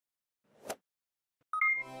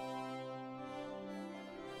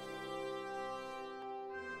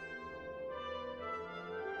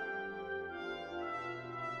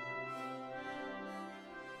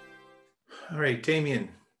All right, Damien,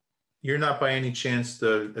 you're not by any chance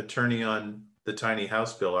the attorney on the tiny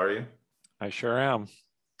house bill, are you? I sure am.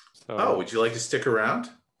 Oh, So would you like to stick around?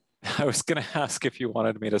 I was going to ask if you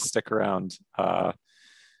wanted me to stick around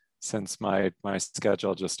since my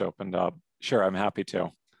schedule just opened up. Sure, I'm happy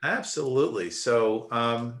to. Absolutely.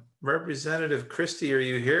 So, Representative Christie, are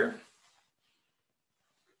you here?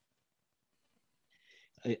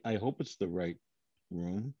 I hope it's the right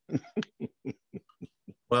room.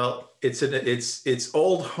 Well, it's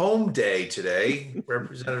Old Home Day today.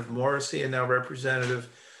 Representative Morrissey and now Representative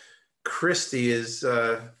Christie is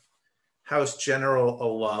House General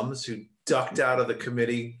alums who ducked out of the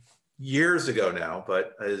committee years ago now,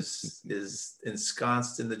 but is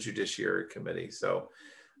ensconced in the Judiciary Committee. So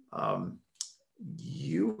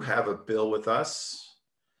you have a bill with us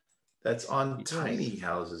that's on tiny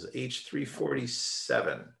houses,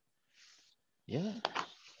 H.347. Yeah.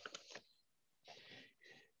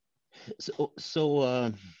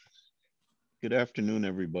 So good afternoon,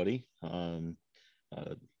 everybody.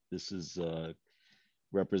 This is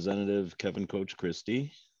Representative Kevin Coach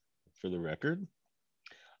Christie, for the record.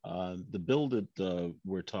 The bill that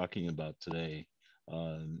we're talking about today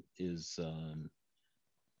is,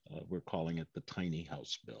 we're calling it the Tiny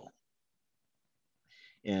House Bill.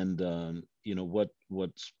 And, what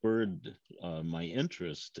spurred my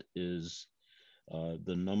interest is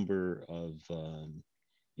the number of,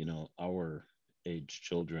 our age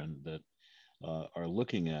children that are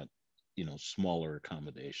looking at, smaller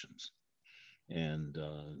accommodations. And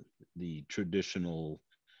the traditional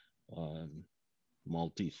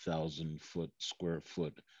multi-thousand square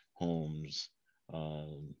foot homes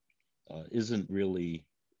isn't really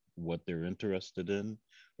what they're interested in,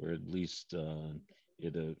 or at least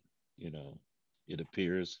it it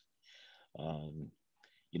appears.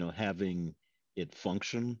 Having it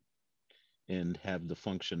function and have the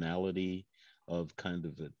functionality of kind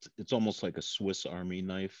of it's almost like a Swiss Army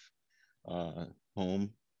knife home.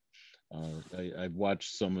 I've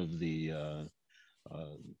watched some of the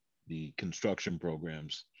construction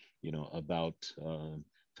programs, about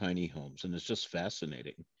tiny homes, and it's just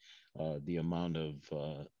fascinating the amount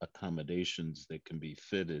of accommodations that can be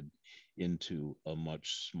fitted into a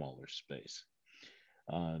much smaller space.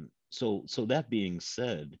 So that being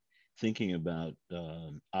said, thinking about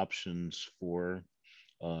options for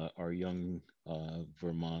our young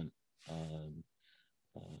Vermont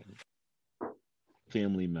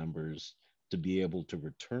family members to be able to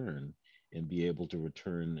return and be able to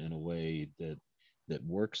return in a way that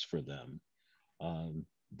works for them.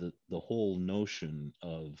 The whole notion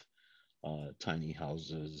of tiny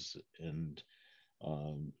houses and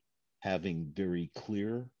having very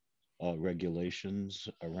clear regulations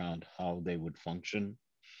around how they would function,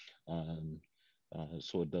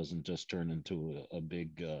 so it doesn't just turn into a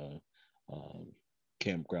big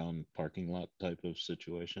campground parking lot type of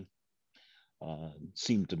situation,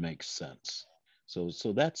 seemed to make sense. So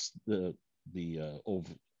that's the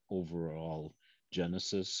overall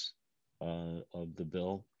genesis of the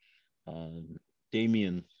bill.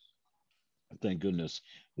 Damien, thank goodness,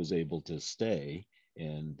 was able to stay,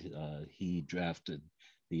 and he drafted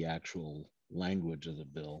the actual language of the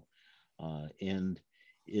bill, and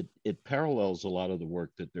it parallels a lot of the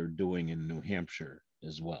work that they're doing in New Hampshire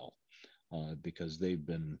as well, because they've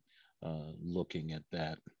been looking at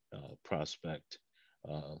that prospect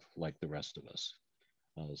like the rest of us.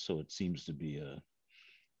 So it seems to be a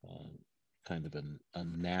kind of a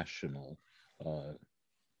national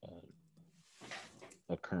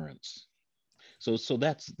occurrence. So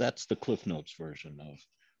that's the Cliff Notes version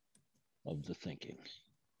of the thinking.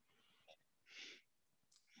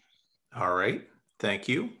 All right, thank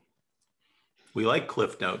you. We like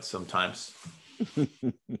Cliff Notes sometimes,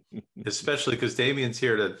 especially because Damien's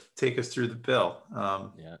here to take us through the bill.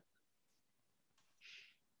 Yeah.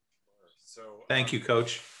 So thank you,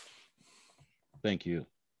 Coach. Thank you.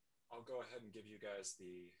 I'll go ahead and give you guys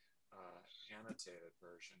the annotated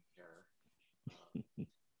version here.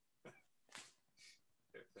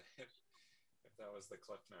 If that was the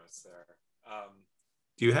Cliff Notes there.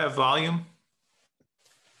 Do you have volume?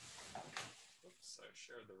 Oops, I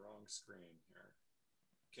shared the wrong screen here.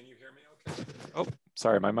 Can you hear me okay? Oh,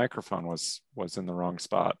 sorry, my microphone was in the wrong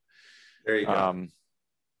spot. There you go.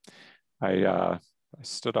 I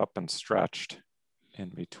stood up and stretched in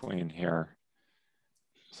between here.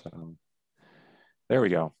 So there we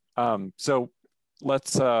go. So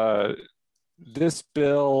let's, this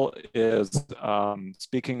bill is,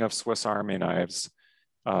 speaking of Swiss Army knives,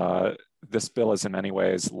 this bill is in many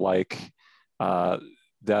ways like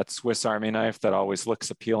that Swiss Army knife that always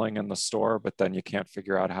looks appealing in the store, but then you can't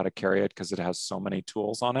figure out how to carry it because it has so many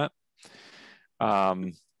tools on it.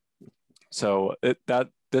 So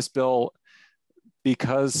this bill,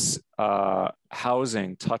 because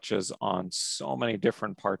housing touches on so many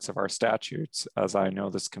different parts of our statutes, as I know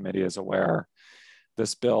this committee is aware,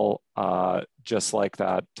 this bill, just like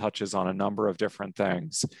that, touches on a number of different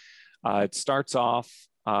things. It starts off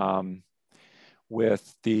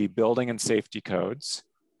with the building and safety codes.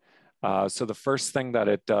 So the first thing that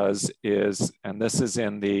it does is, and this is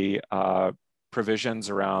in the provisions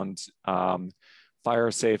around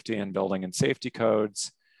fire safety and building and safety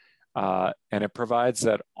codes, and it provides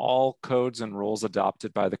that all codes and rules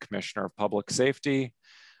adopted by the Commissioner of Public Safety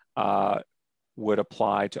would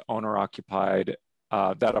apply to owner-occupied,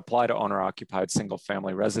 that apply to owner-occupied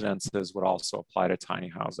single-family residences would also apply to tiny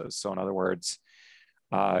houses. So in other words,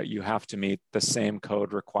 you have to meet the same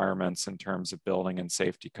code requirements in terms of building and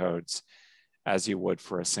safety codes as you would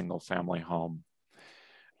for a single-family home.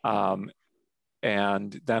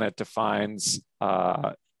 And then it defines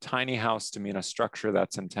tiny house to mean a structure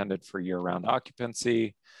that's intended for year-round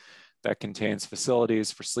occupancy, that contains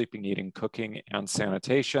facilities for sleeping, eating, cooking, and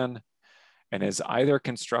sanitation, and is either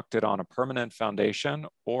constructed on a permanent foundation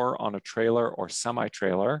or on a trailer or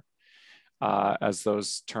semi-trailer, as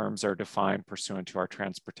those terms are defined pursuant to our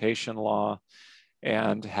transportation law,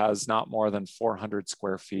 and has not more than 400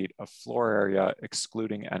 square feet of floor area,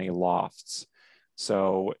 excluding any lofts.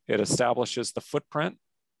 So it establishes the footprint,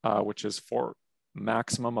 which is for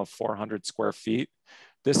maximum of 400 square feet.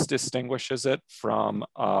 This distinguishes it from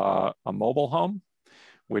a mobile home,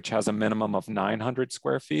 which has a minimum of 900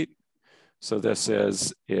 square feet. So this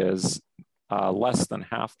is less than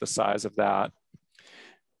half the size of that.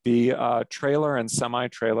 The trailer and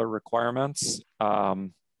semi-trailer requirements,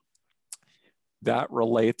 that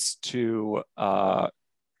relates to, and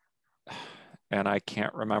I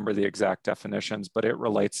can't remember the exact definitions, but it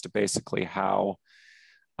relates to basically how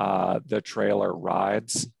the trailer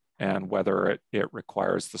rides and whether it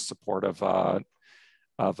requires the support of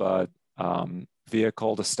a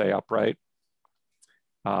vehicle to stay upright,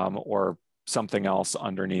 or something else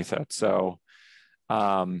underneath it. So,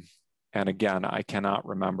 and again, I cannot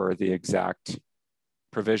remember the exact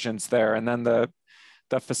provisions there. And then the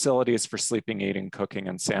facilities for sleeping, eating, cooking,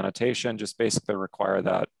 and sanitation just basically require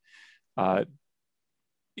that.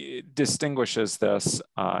 It distinguishes this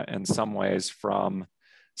in some ways from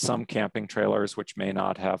some camping trailers, which may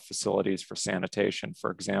not have facilities for sanitation,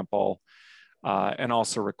 for example, and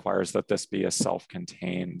also requires that this be a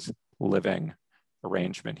self-contained living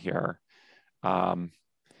arrangement here.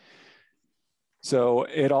 So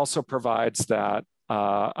it also provides that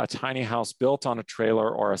a tiny house built on a trailer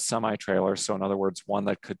or a semi-trailer, so in other words, one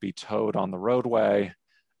that could be towed on the roadway,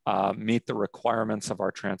 meet the requirements of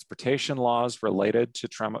our transportation laws related to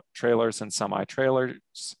trailers and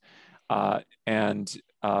semi-trailers, and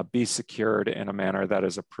be secured in a manner that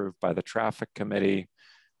is approved by the Traffic Committee,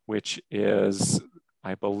 which is,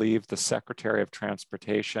 I believe, the Secretary of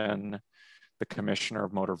Transportation, the Commissioner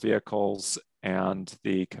of Motor Vehicles, and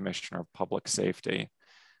the Commissioner of Public Safety.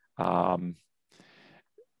 And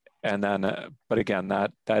then, but again,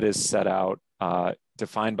 that is set out,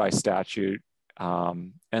 defined by statute,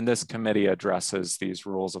 and this committee addresses these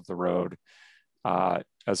rules of the road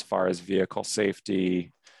as far as vehicle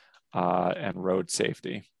safety and road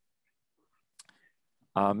safety.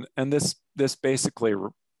 And this basically,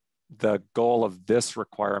 the goal of this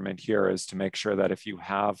requirement here is to make sure that if you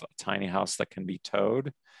have a tiny house that can be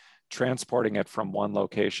towed, transporting it from one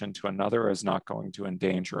location to another is not going to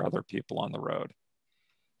endanger other people on the road.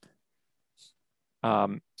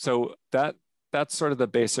 So that's sort of the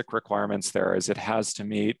basic requirements there. Is it has to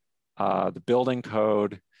meet the building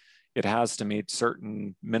code. It has to meet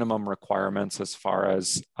certain minimum requirements as far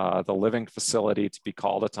as the living facility to be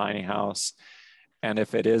called a tiny house. And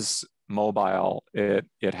if it is mobile, it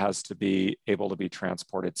has to be able to be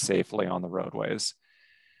transported safely on the roadways.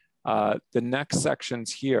 The next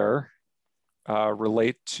sections here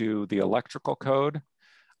relate to the electrical code,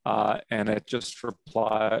 and it just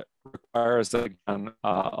requires, again,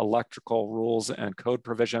 electrical rules and code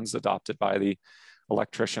provisions adopted by the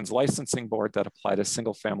Electricians Licensing Board that apply to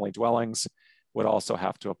single-family dwellings would also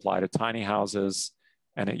have to apply to tiny houses,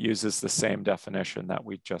 and it uses the same definition that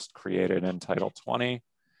we just created in Title 20.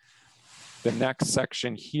 The next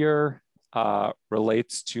section here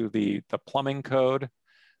relates to the plumbing code.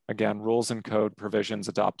 Again, rules and code provisions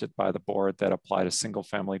adopted by the board that apply to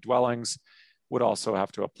single-family dwellings would also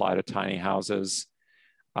have to apply to tiny houses.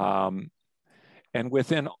 And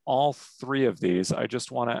within all three of these, I just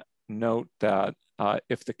want to note that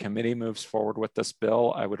if the committee moves forward with this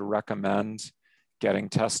bill, I would recommend getting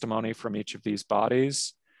testimony from each of these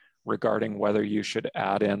bodies regarding whether you should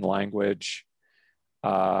add in language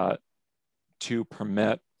to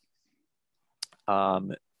permit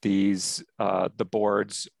the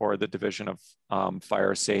boards or the Division of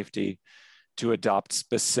Fire Safety to adopt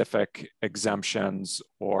specific exemptions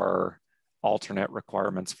or alternate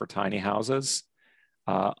requirements for tiny houses,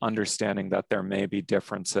 understanding that there may be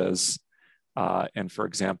differences in, for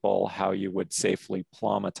example, how you would safely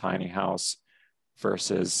plumb a tiny house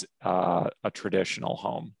versus a traditional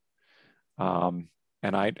home.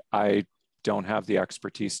 And I don't have the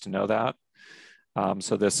expertise to know that.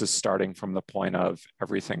 So this is starting from the point of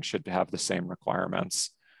everything should have the same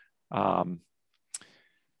requirements.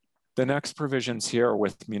 The next provisions here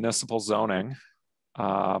with municipal zoning,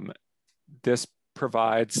 this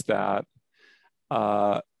provides that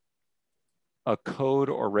a code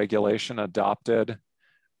or regulation adopted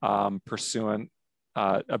pursuant,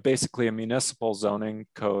 basically a municipal zoning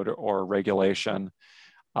code or regulation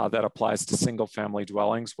that applies to single family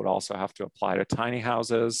dwellings would also have to apply to tiny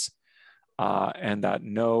houses, and that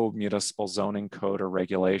no municipal zoning code or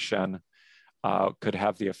regulation could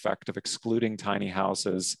have the effect of excluding tiny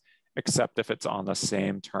houses, except if it's on the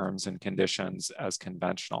same terms and conditions as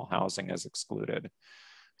conventional housing is excluded.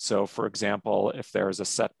 So for example, if there is a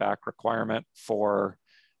setback requirement for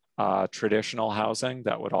traditional housing,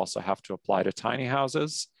 that would also have to apply to tiny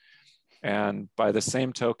houses. And by the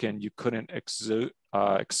same token, you couldn't exclude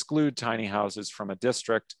tiny houses from a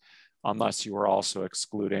district unless you were also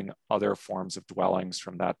excluding other forms of dwellings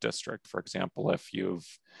from that district. For example, if you've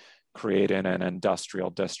created an industrial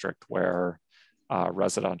district where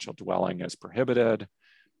residential dwelling is prohibited,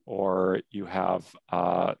 or you have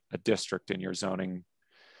a district in your zoning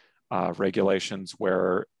regulations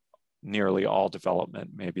where nearly all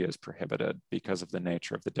development maybe is prohibited because of the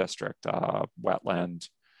nature of the district, wetland,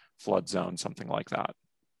 flood zone, something like that.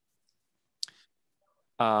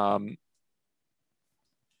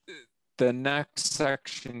 The next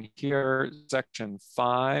section here, section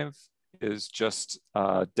 5, is just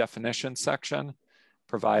a definition section,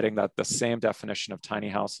 providing that the same definition of tiny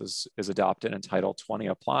houses is adopted in Title 20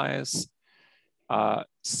 applies.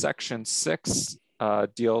 Section 6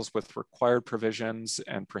 deals with required provisions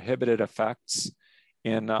and prohibited effects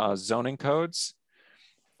in zoning codes.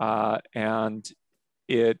 And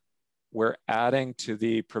we're adding to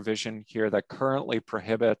the provision here that currently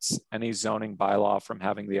prohibits any zoning bylaw from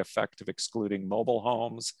having the effect of excluding mobile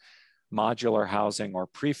homes, modular housing, or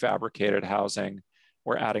prefabricated housing.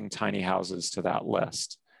 We're adding tiny houses to that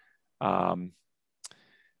list. And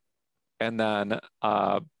then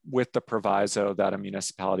with the proviso that a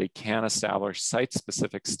municipality can establish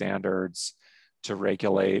site-specific standards to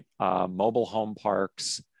regulate mobile home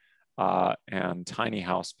parks and tiny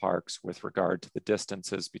house parks with regard to the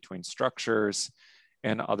distances between structures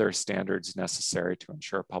and other standards necessary to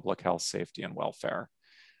ensure public health, safety, and welfare,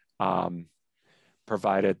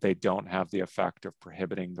 provided they don't have the effect of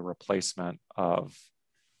prohibiting the replacement of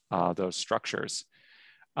those structures.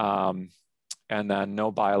 And then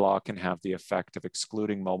no bylaw can have the effect of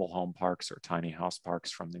excluding mobile home parks or tiny house parks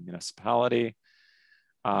from the municipality.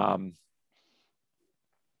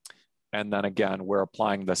 And then again, we're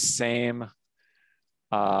applying the same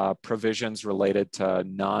provisions related to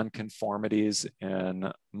non-conformities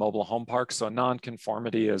in mobile home parks. So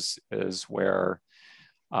non-conformity is where,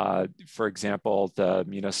 for example, the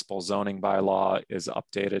municipal zoning bylaw is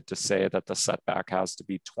updated to say that the setback has to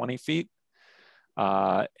be 20 feet.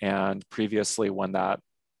 And previously when that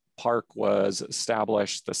park was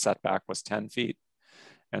established, the setback was 10 feet.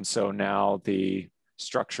 And so now the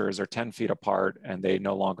structures are 10 feet apart and they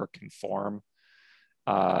no longer conform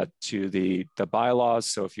to the bylaws.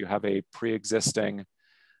 So if you have a pre-existing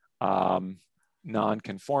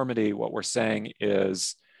non-conformity, what we're saying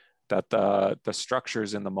is that the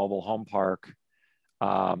structures in the mobile home park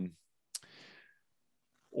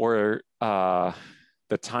or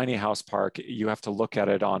the tiny house park, you have to look at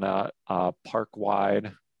it on a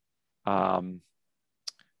park-wide,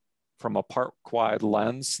 from a park-wide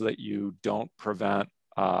lens so that you don't prevent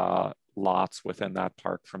lots within that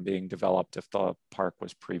park from being developed if the park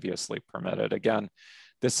was previously permitted. Again,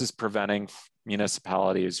 this is preventing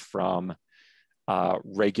municipalities from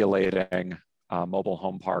regulating mobile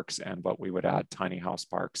home parks and what we would add tiny house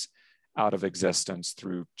parks out of existence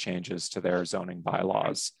through changes to their zoning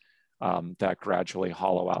bylaws that gradually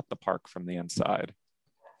hollow out the park from the inside.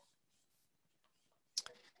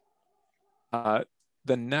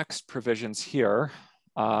 The next provisions here,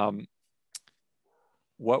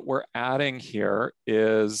 what we're adding here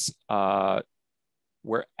is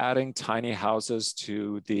we're adding tiny houses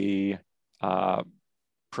to the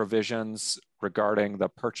provisions regarding the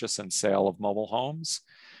purchase and sale of mobile homes.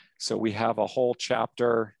 So we have a whole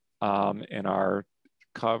chapter in our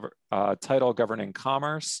title governing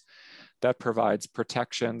commerce that provides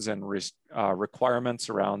protections and requirements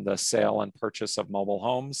around the sale and purchase of mobile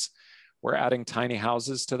homes. We're adding tiny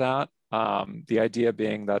houses to that. The idea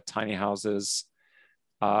being that tiny houses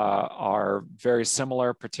are very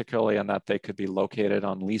similar, particularly in that they could be located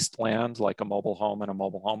on leased land, like a mobile home and a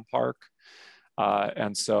mobile home park.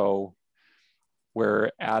 And so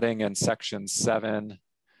we're adding in section 7,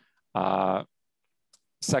 that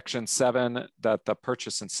the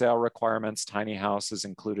purchase and sale requirements, tiny house is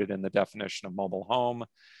included in the definition of mobile home.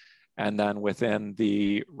 And then within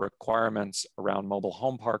the requirements around mobile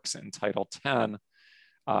home parks in Title 10,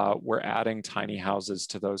 we're adding tiny houses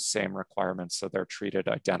to those same requirements, so they're treated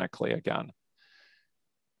identically again.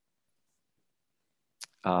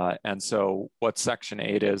 And so what section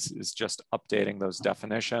 8 is just updating those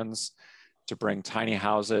definitions to bring tiny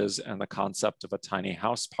houses and the concept of a tiny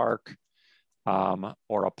house park,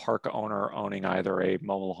 or a park owner owning either a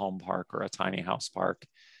mobile home park or a tiny house park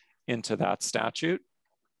into that statute.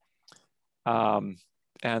 And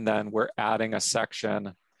then we're adding a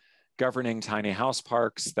section governing tiny house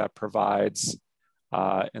parks that provides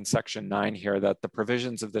in section 9 here that the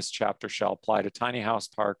provisions of this chapter shall apply to tiny house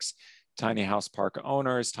parks, tiny house park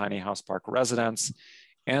owners, tiny house park residents,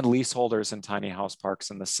 and leaseholders in tiny house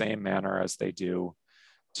parks in the same manner as they do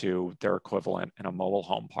to their equivalent in a mobile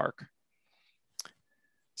home park.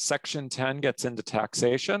 Section 10 gets into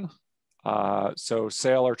taxation. So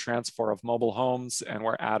sale or transfer of mobile homes, and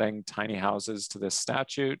we're adding tiny houses to this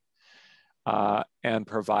statute, and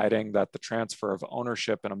providing that the transfer of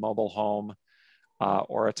ownership in a mobile home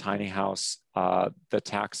or a tiny house, the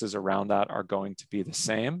taxes around that are going to be the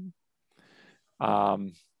same,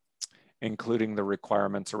 including the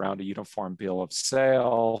requirements around a uniform bill of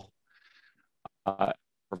sale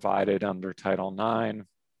provided under Title IX.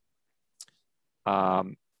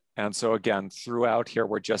 And so again, throughout here,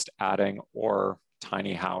 we're just adding or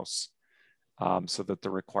tiny house so that the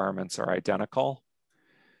requirements are identical.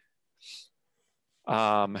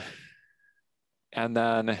 And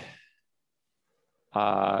then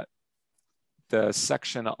the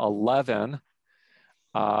section 11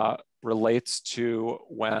 relates to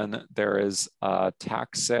when there is a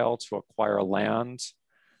tax sale to acquire land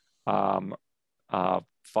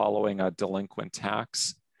following a delinquent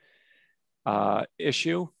tax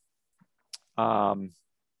issue. And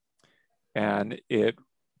it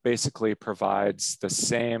basically provides the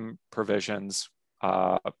same provisions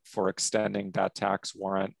for extending that tax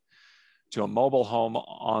warrant to a mobile home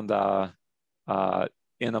on the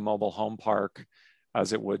in a mobile home park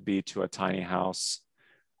as it would be to a tiny house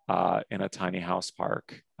in a tiny house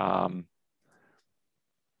park. And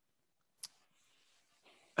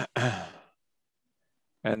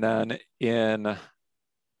then in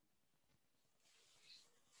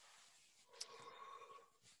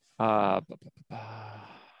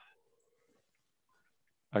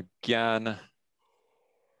again,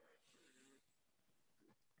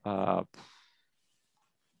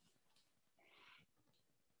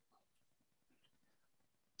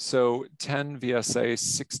 so 10 VSA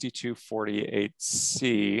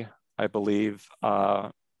 6248C, I believe,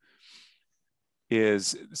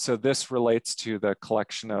 so this relates to the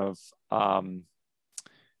collection of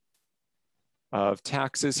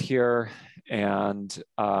taxes here, and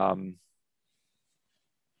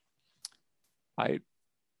I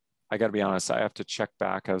got to be honest, I have to check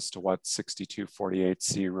back as to what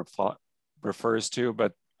 6248C refers to,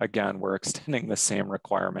 but again, we're extending the same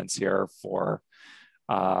requirements here for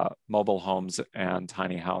mobile homes and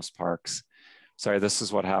tiny house parks. Sorry, this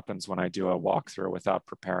is what happens when I do a walkthrough without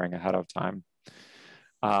preparing ahead of time.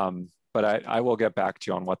 But I will get back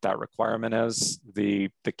to you on what that requirement is. The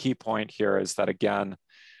key point here is that, again,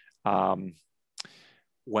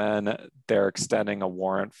 when they're extending a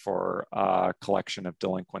warrant for collection of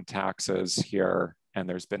delinquent taxes here, and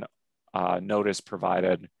there's been notice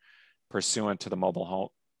provided pursuant to the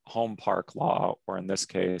mobile home park law, or in this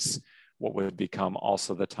case, what would become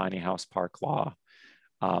also the tiny house park law,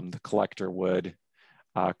 the collector would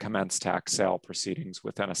commence tax sale proceedings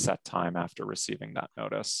within a set time after receiving that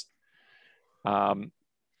notice. The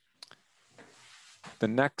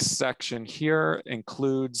next section here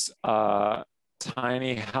includes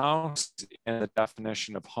tiny house in the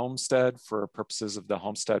definition of homestead for purposes of the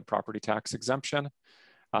homestead property tax exemption.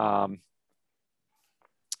 And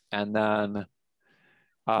then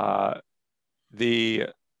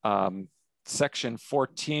section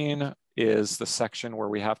 14 is the section where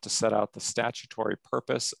we have to set out the statutory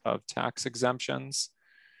purpose of tax exemptions.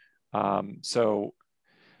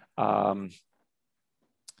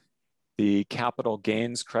 The capital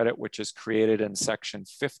gains credit, which is created in section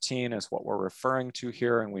 15, is what we're referring to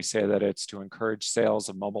here. And we say that it's to encourage sales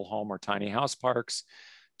of mobile home or tiny house parks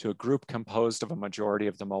to a group composed of a majority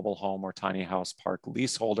of the mobile home or tiny house park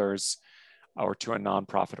leaseholders, or to a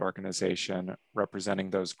nonprofit organization representing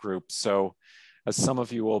those groups. So as some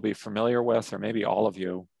of you will be familiar with, or maybe all of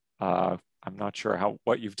you, I'm not sure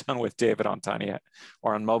what you've done with David on tiny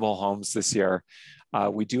or on mobile homes this year.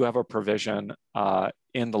 We do have a provision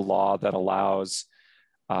in the law that allows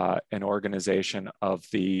an organization of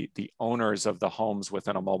the owners of the homes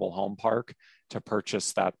within a mobile home park to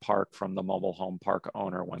purchase that park from the mobile home park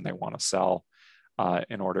owner when they want to sell,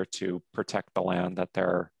 in order to protect the land that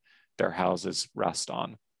their houses rest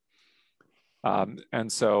on.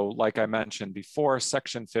 And so, like I mentioned before,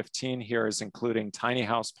 section 15 here is including tiny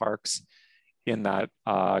house parks in that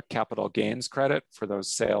capital gains credit for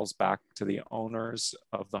those sales back to the owners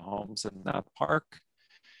of the homes in that park.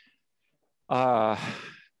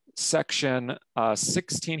 Section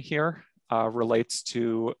 16 here relates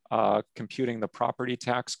to computing the property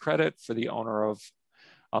tax credit for the owner of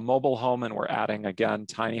a mobile home, and we're adding, again,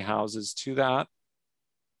 tiny houses to that.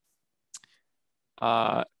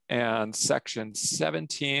 And section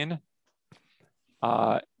 17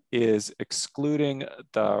 is excluding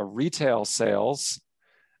the retail sales,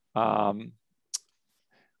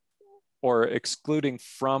 or excluding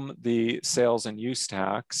from the sales and use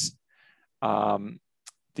tax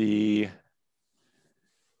the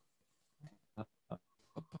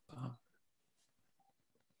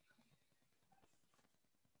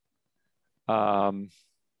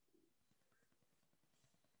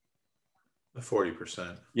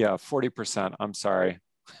 40%. Yeah, 40%. I'm sorry.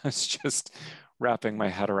 It's just wrapping my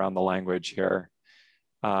head around the language here.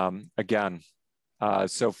 Again,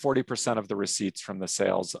 so 40% of the receipts from the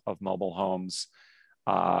sales of mobile homes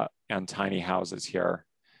and tiny houses here,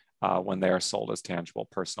 when they are sold as tangible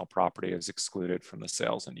personal property, is excluded from the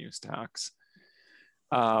sales and use tax.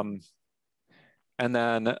 And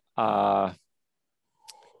then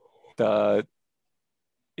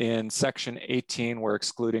in section 18, we're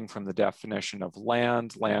excluding from the definition of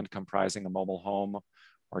land comprising a mobile home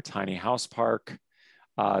or tiny house park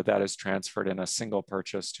that is transferred in a single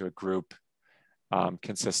purchase to a group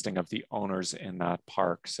consisting of the owners in that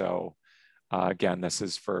park. So again, this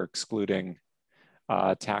is for excluding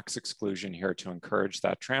tax exclusion here to encourage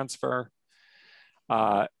that transfer.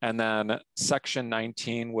 And then section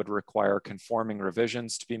 19 would require conforming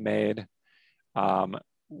revisions to be made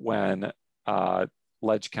when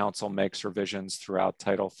Ledge Council makes revisions throughout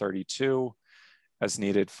Title 32 as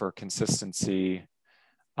needed for consistency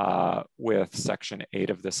with Section 8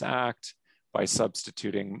 of this Act by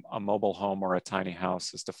substituting a mobile home or a tiny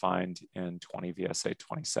house as defined in 20 VSA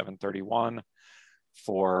 2731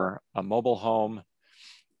 for a mobile home,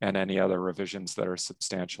 and any other revisions that are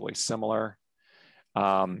substantially similar.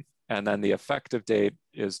 And then the effective date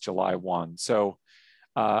is July 1. So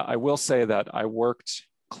I will say that I worked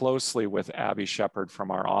closely with Abby Shepard from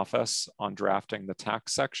our office on drafting the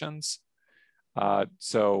tax sections.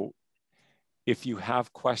 So if you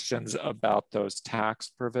have questions about those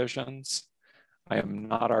tax provisions, I am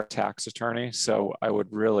not our tax attorney, so I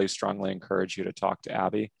would really strongly encourage you to talk to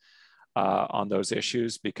Abby on those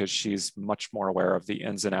issues, because she's much more aware of the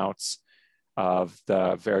ins and outs of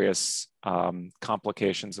the various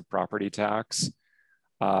complications of property tax.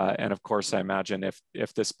 And of course, I imagine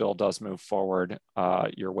if this bill does move forward,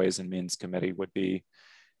 your Ways and Means Committee would be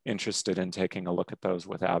interested in taking a look at those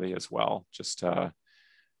with Abby as well, just to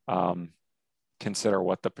consider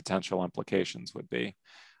what the potential implications would be.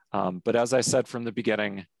 But as I said from the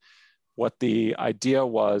beginning, what the idea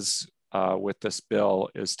was with this bill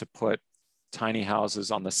is to put tiny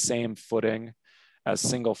houses on the same footing as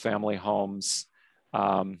single family homes.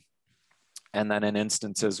 And then in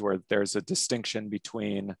instances where there's a distinction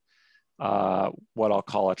between what I'll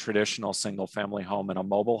call a traditional single family home and a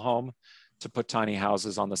mobile home, to put tiny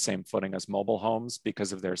houses on the same footing as mobile homes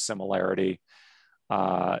because of their similarity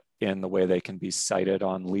in the way they can be sited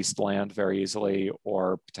on leased land very easily,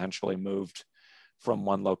 or potentially moved from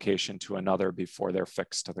one location to another before they're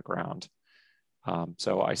fixed to the ground.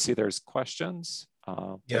 So I see there's questions.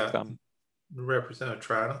 Yeah, them. Representative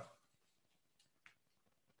Trotter.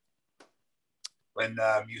 When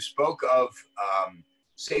you spoke of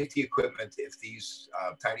safety equipment, if these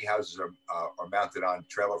tiny houses are mounted on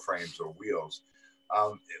trailer frames or wheels,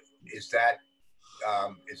 is it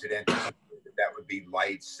anticipated that would be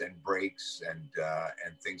lights and brakes and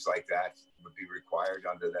things like that would be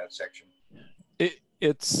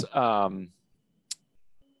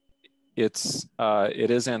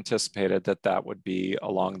it is anticipated that that would be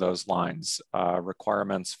along those lines.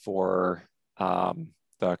 Requirements for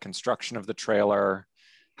the construction of the trailer,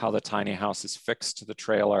 how the tiny house is fixed to the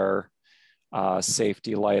trailer,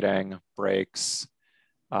 safety lighting, brakes,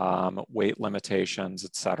 weight limitations,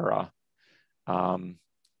 etc.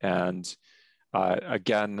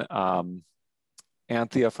 Again,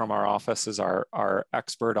 Anthea from our office is our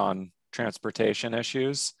expert on transportation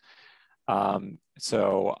issues.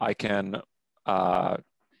 So I can,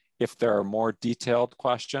 if there are more detailed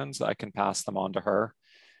questions, I can pass them on to her.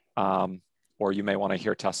 Or you may want to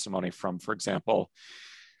hear testimony from, for example,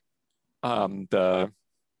 the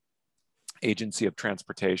Agency of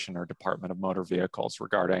Transportation or Department of Motor Vehicles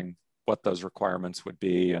regarding what those requirements would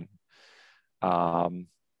be. And,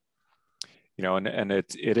 you know, and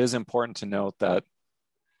it is important to note that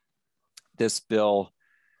this bill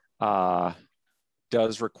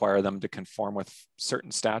does require them to conform with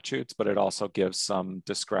certain statutes, but it also gives some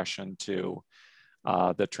discretion to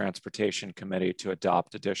the Transportation Committee to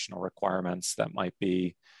adopt additional requirements that might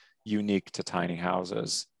be unique to tiny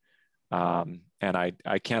houses. And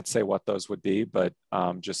I can't say what those would be, but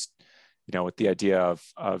just, you know, with the idea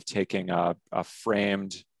of taking a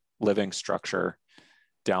framed living structure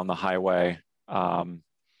down the highway,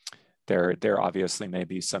 there obviously may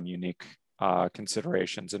be some unique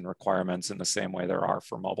considerations and requirements in the same way there are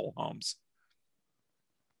for mobile homes.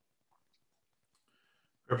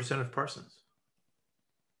 Representative Parsons.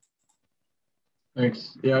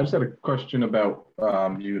 Thanks. Yeah, I just had a question about,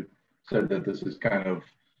 you said that this is kind of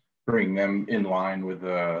bringing them in line with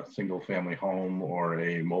a single family home or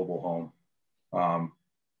a mobile home.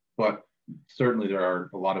 But certainly there are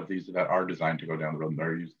a lot of these that are designed to go down the road and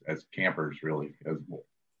they're used as campers, really, as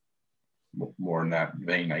more in that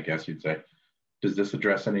vein, I guess you'd say. Does this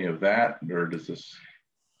address any of that, or does this?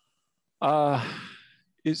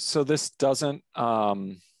 So this doesn't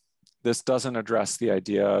address the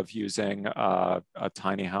idea of using a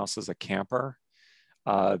tiny house as a camper.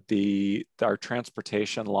 Our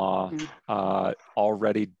transportation law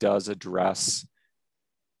already does address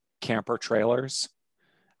camper trailers.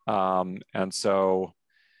 And so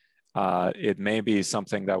it may be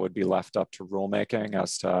something that would be left up to rulemaking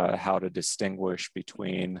as to how to distinguish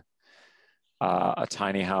between a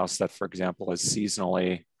tiny house that, for example, is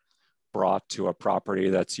seasonally brought to a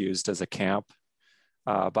property that's used as a camp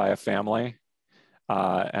by a family,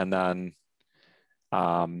 and then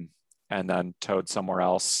towed somewhere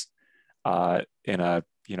else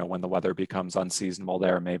when the weather becomes unseasonable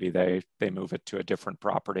there, maybe they move it to a different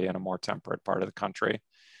property in a more temperate part of the country,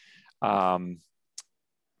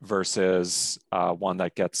 versus one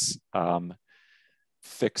that gets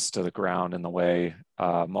fixed to the ground in the way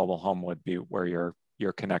a mobile home would be, where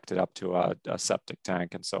you're connected up to a septic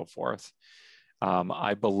tank and so forth.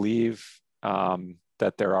 I believe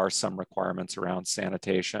that there are some requirements around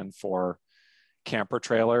sanitation for camper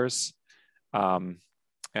trailers. And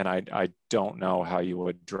I don't know how you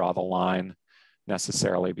would draw the line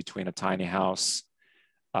necessarily between a tiny house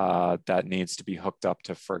that needs to be hooked up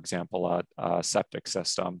to, for example, a septic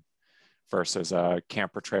system versus a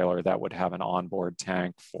camper trailer that would have an onboard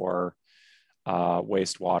tank for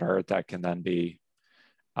wastewater that can then be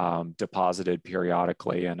deposited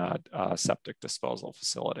periodically in a septic disposal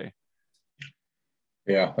facility.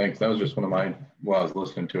 Yeah, thanks. That was just one of mine. While I was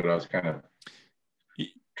listening to it, I was kind of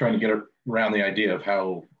trying to get around the idea of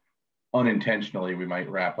how unintentionally we might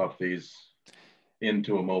wrap up these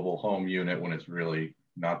into a mobile home unit when it's really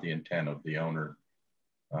not the intent of the owner.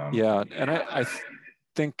 Yeah, and I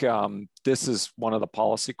think this is one of the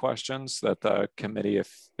policy questions that the committee,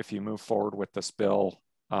 if you move forward with this bill,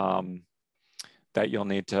 that you'll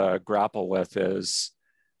need to grapple with is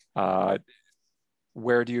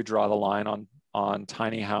where do you draw the line on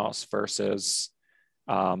tiny house versus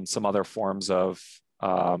some other forms of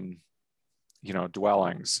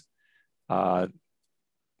dwellings,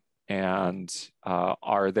 and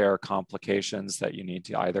are there complications that you need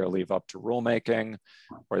to either leave up to rulemaking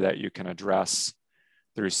or that you can address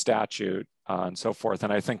through statute and so forth.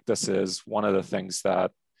 And I think this is one of the things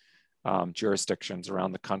that jurisdictions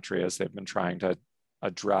around the country, as they've been trying to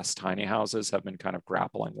address tiny houses, have been kind of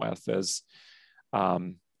grappling with, is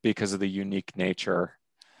because of the unique nature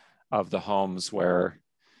of the homes where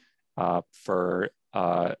for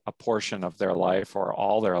a portion of their life or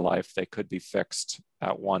all their life, they could be fixed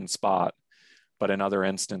at one spot. But in other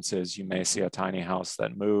instances, you may see a tiny house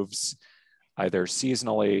that moves either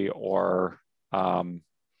seasonally or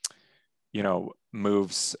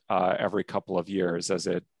moves every couple of years as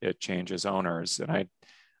it changes owners. And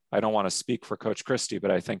I don't want to speak for Coach Christie, but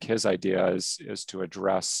I think his idea is to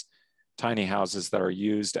address tiny houses that are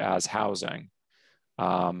used as housing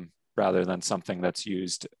rather than something that's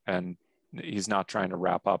used, and he's not trying to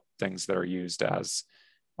wrap up things that are used as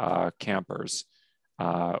campers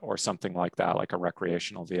or something like that, like a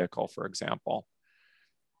recreational vehicle, for example.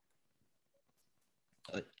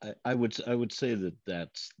 I would say that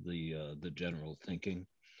that's the general thinking.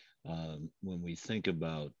 When we think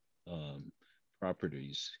about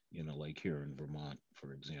properties, you know, like here in Vermont,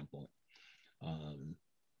 for example,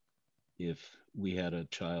 if we had a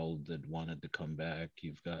child that wanted to come back,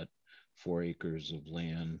 you've got 4 acres of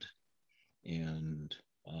land, and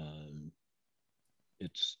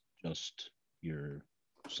it's just your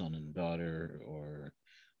son and daughter, or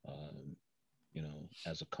you know,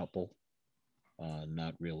 as a couple,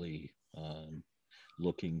 not really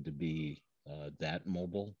looking to be that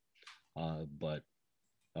mobile, but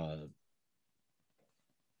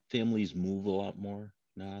families move a lot more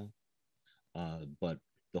now, but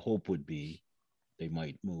the hope would be they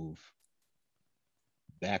might move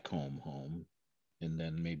back home, and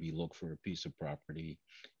then maybe look for a piece of property,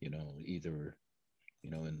 you know, either,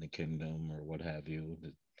 you know, in the kingdom or what have you,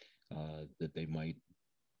 that they might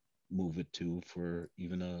move it to for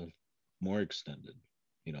even a more extended,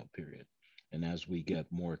 you know, period. And as we get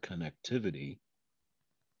more connectivity,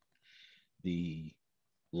 the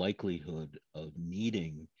likelihood of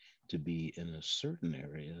needing to be in a certain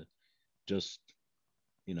area just,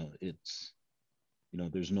 you know, it's, you know,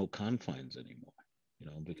 there's no confines anymore, you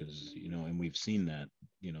know, because, you know, and we've seen that,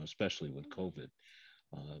 you know, especially with COVID,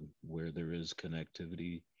 where there is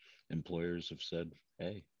connectivity, employers have said,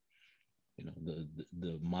 hey, you know,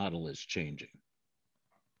 the model is changing.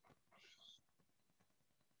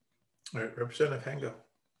 All right, Representative Hango.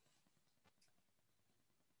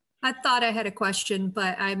 I thought I had a question,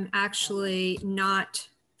 but I'm actually not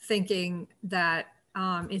thinking that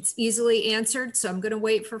it's easily answered. So I'm going to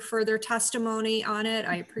wait for further testimony on it.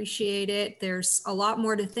 I appreciate it. There's a lot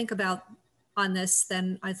more to think about on this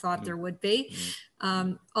than I thought there would be.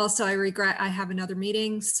 Also, I regret I have another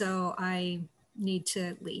meeting, so I need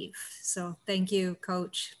to leave. So thank you,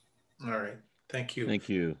 Coach. All right, thank you. Thank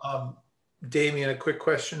you. Damien, a quick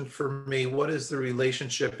question for me. What is the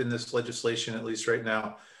relationship in this legislation, at least right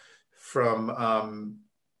now, from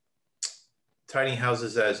tiny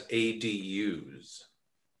houses as ADUs?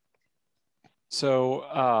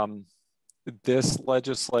 So this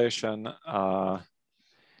legislation,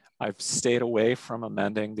 I've stayed away from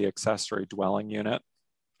amending the accessory dwelling unit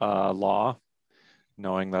law,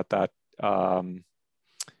 knowing that that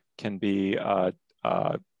can be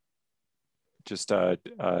just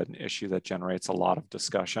an issue that generates a lot of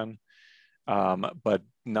discussion. But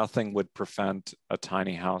nothing would prevent a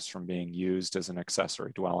tiny house from being used as an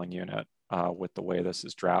accessory dwelling unit with the way this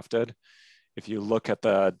is drafted. If you look at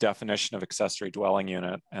the definition of accessory dwelling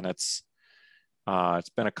unit, and it's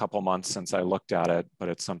been a couple months since I looked at it, but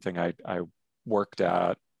it's something I worked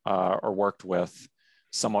at or worked with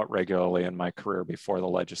somewhat regularly in my career before the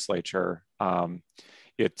legislature.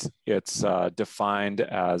 It's defined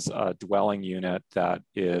as a dwelling unit that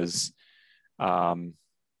is, oh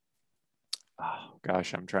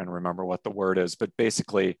gosh, I'm trying to remember what the word is, but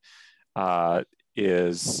basically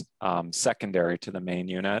is secondary to the main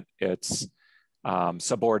unit. It's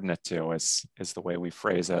subordinate to is the way we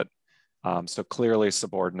phrase it. So clearly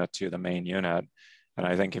subordinate to the main unit. And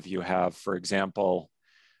I think if you have, for example,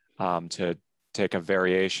 to take a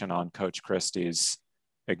variation on Coach Christie's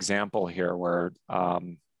example here, where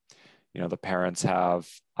you know, the parents have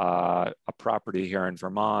a property here in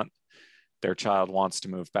Vermont, their child wants to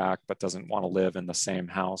move back but doesn't want to live in the same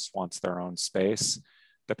house, wants their own space,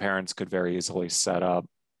 the parents could very easily set up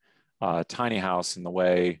a tiny house in the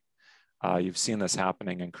way you've seen this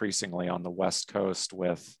happening increasingly on the West Coast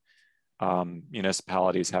with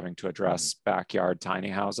municipalities having to address backyard tiny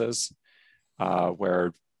houses,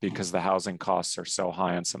 where because the housing costs are so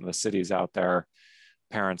high in some of the cities out there,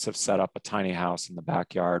 parents have set up a tiny house in the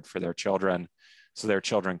backyard for their children so their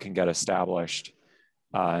children can get established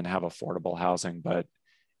and have affordable housing.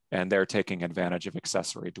 And they're taking advantage of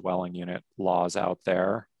accessory dwelling unit laws out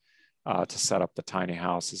there to set up the tiny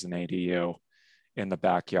house as an ADU in the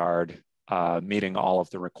backyard, meeting all of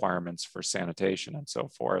the requirements for sanitation and so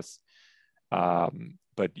forth.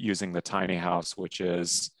 But using the tiny house, which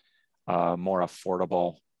is a more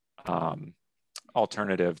affordable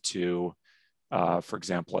alternative to, for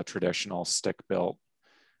example, a traditional stick-built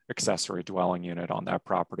accessory dwelling unit on that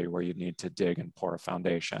property where you need to dig and pour a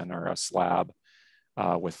foundation or a slab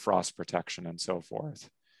with frost protection and so forth.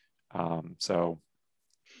 And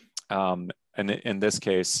in this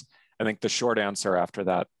case, I think the short answer after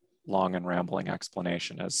that long and rambling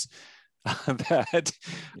explanation is that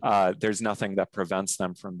there's nothing that prevents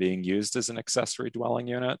them from being used as an accessory dwelling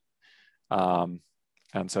unit. And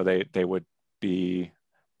so they would be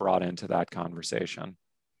brought into that conversation.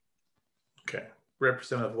 Okay,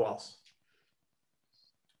 Representative Walz.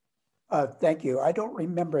 Thank you. I don't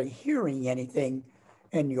remember hearing anything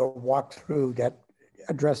in your walkthrough that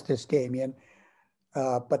addressed this, Damien.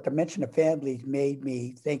 But the mention of families made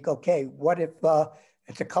me think, okay, what if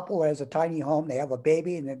it's a couple that has a tiny home, they have a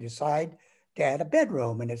baby and they decide to add a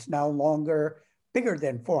bedroom and it's no longer bigger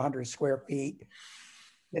than 400 square feet,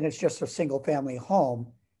 then it's just a single family home.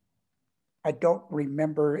 I don't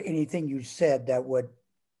remember anything you said that would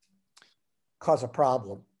cause a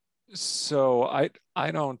problem. So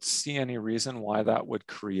I don't see any reason why that would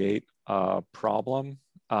create a problem.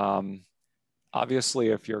 Obviously,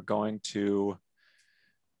 if you're going to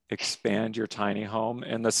expand your tiny home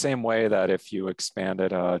in the same way that if you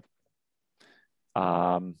expanded a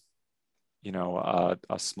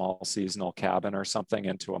small seasonal cabin or something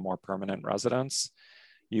into a more permanent residence,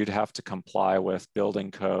 you'd have to comply with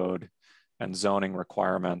building code and zoning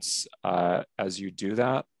requirements as you do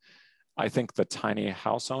that. I think the tiny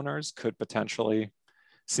house owners could potentially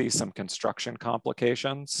see some construction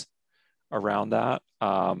complications around that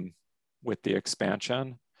with the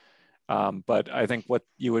expansion. But I think what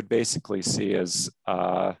you would basically see is,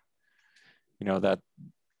 that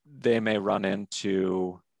they may run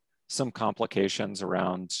into some complications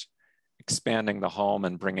around expanding the home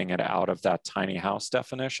and bringing it out of that tiny house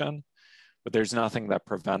definition, but there's nothing that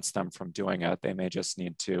prevents them from doing it. They may just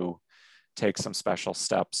need to take some special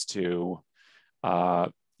steps to,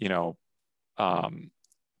 to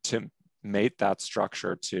mate that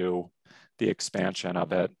structure to the expansion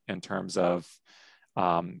of it in terms of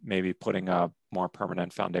maybe putting a more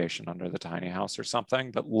permanent foundation under the tiny house or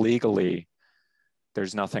something. But legally,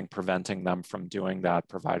 there's nothing preventing them from doing that,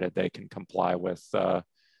 provided they can comply with the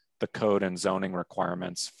code and zoning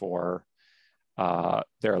requirements for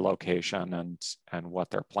their location and what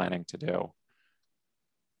they're planning to do.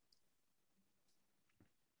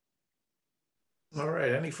 All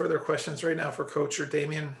right, any further questions right now for Coach or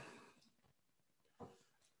Damien?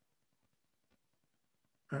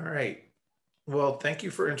 All right, well, thank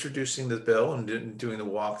you for introducing the bill and doing the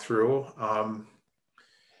walkthrough.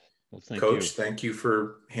 Well, thank Coach, you. thank you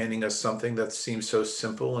for handing us something that seems so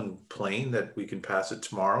simple and plain that we can pass it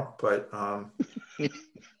tomorrow. But I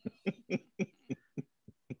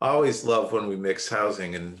always love when we mix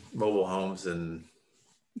housing and mobile homes and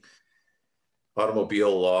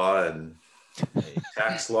automobile law and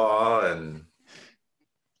tax law, and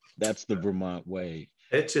that's the Vermont way.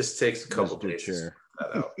 It just takes a couple Mr. days Chair.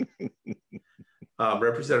 to figure that out.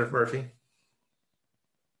 Representative Murphy.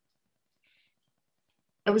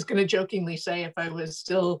 I was going to jokingly say, if I was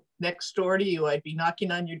still next door to you, I'd be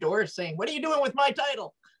knocking on your door saying, "What are you doing with my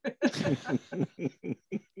title?"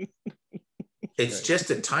 It's right.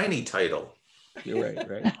 Just a tiny title. You're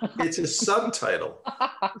right. It's a subtitle.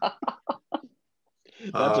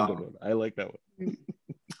 That's a good one. I like that one.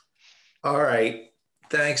 All right.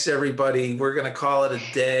 Thanks, everybody. We're going to call it a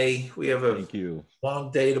day. We have a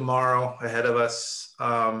long day tomorrow ahead of us.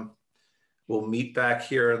 We'll meet back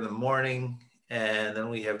here in the morning, and then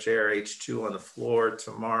we have JRH2 on the floor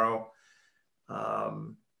tomorrow.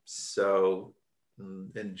 So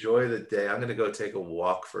enjoy the day. I'm going to go take a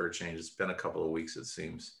walk for a change. It's been a couple of weeks, it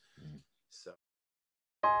seems. So.